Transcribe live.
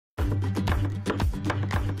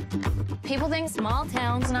People think small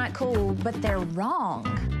town's not cool, but they're wrong.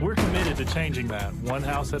 We're committed to changing that, one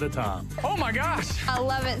house at a time. Oh my gosh! I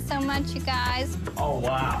love it so much, you guys. Oh,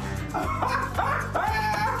 wow.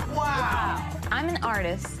 Wow! I'm an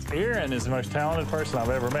artist. Erin is the most talented person I've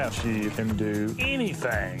ever met. She can do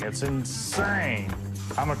anything. It's insane.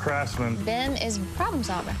 I'm a craftsman. Ben is a problem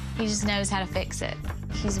solver. He just knows how to fix it.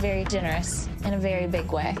 He's very generous in a very big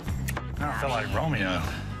way. I feel like Romeo.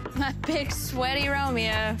 My big, sweaty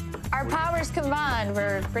Romeo. Our powers combined,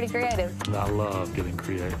 we're pretty creative. I love getting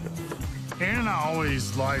creative. Erin and I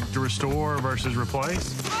always like to restore versus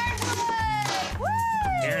replace.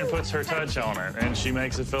 Erin puts her touch on it, and she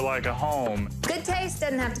makes it feel like a home. Good taste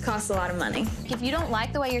doesn't have to cost a lot of money. If you don't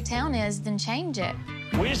like the way your town is, then change it.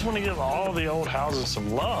 We just want to give all the old houses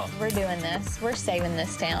some love. We're doing this. We're saving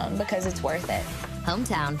this town because it's worth it.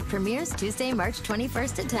 Hometown premieres Tuesday, March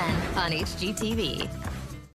 21st at 10 on HGTV.